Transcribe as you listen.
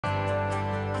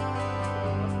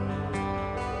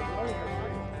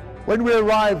When we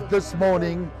arrived this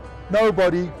morning,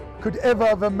 nobody could ever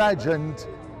have imagined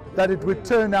that it would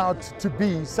turn out to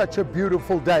be such a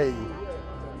beautiful day.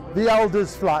 The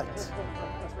Elders Flight,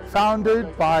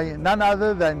 founded by none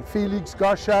other than Felix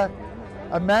Gosha,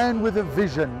 a man with a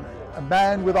vision, a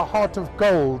man with a heart of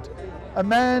gold, a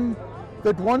man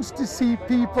that wants to see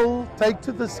people take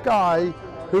to the sky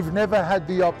who've never had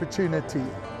the opportunity.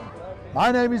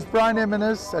 My name is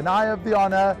Emmenis, and I have the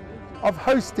honor of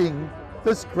hosting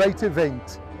this great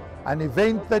event, an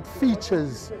event that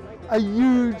features a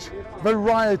huge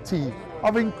variety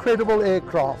of incredible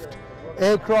aircraft,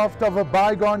 aircraft of a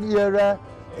bygone era,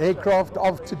 aircraft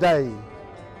of today.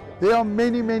 There are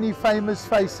many, many famous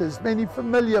faces, many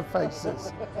familiar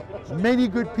faces, many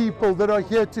good people that are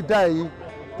here today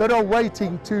that are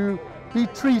waiting to be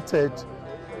treated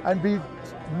and be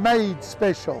made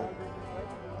special.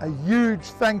 A huge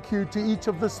thank you to each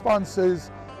of the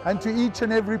sponsors and to each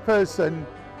and every person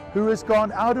who has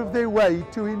gone out of their way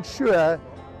to ensure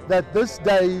that this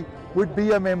day would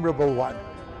be a memorable one.